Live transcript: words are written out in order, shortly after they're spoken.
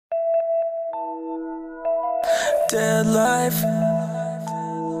Dead life.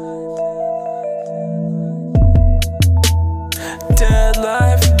 Dead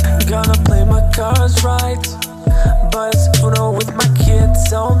life. Gonna play my cards right. But it's Uno with my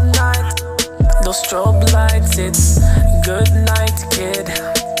kids all night. No strobe lights, it's good night, kid.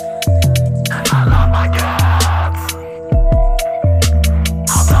 I love my cats.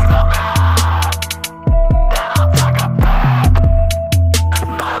 I'll take them out, then I'll take a bath.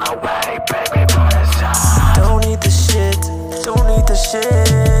 By the way, baby, put a shot. Don't need the shit, don't need the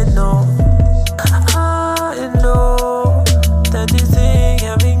shit, no. I know that you think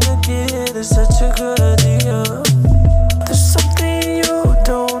having a kid is such a good idea. There's something you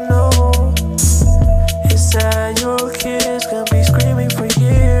don't know, is that your kid's gonna be screaming for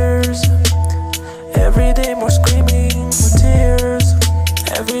years. Every day more screaming, more tears.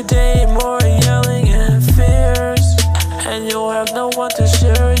 Every day more yelling and fears. And you'll have no one to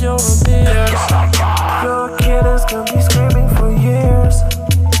share your fears. Your kid is gonna be screaming for years.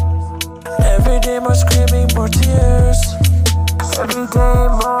 Every day more screaming, more tears. Every day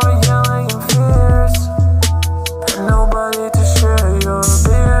more yelling and fears. And nobody to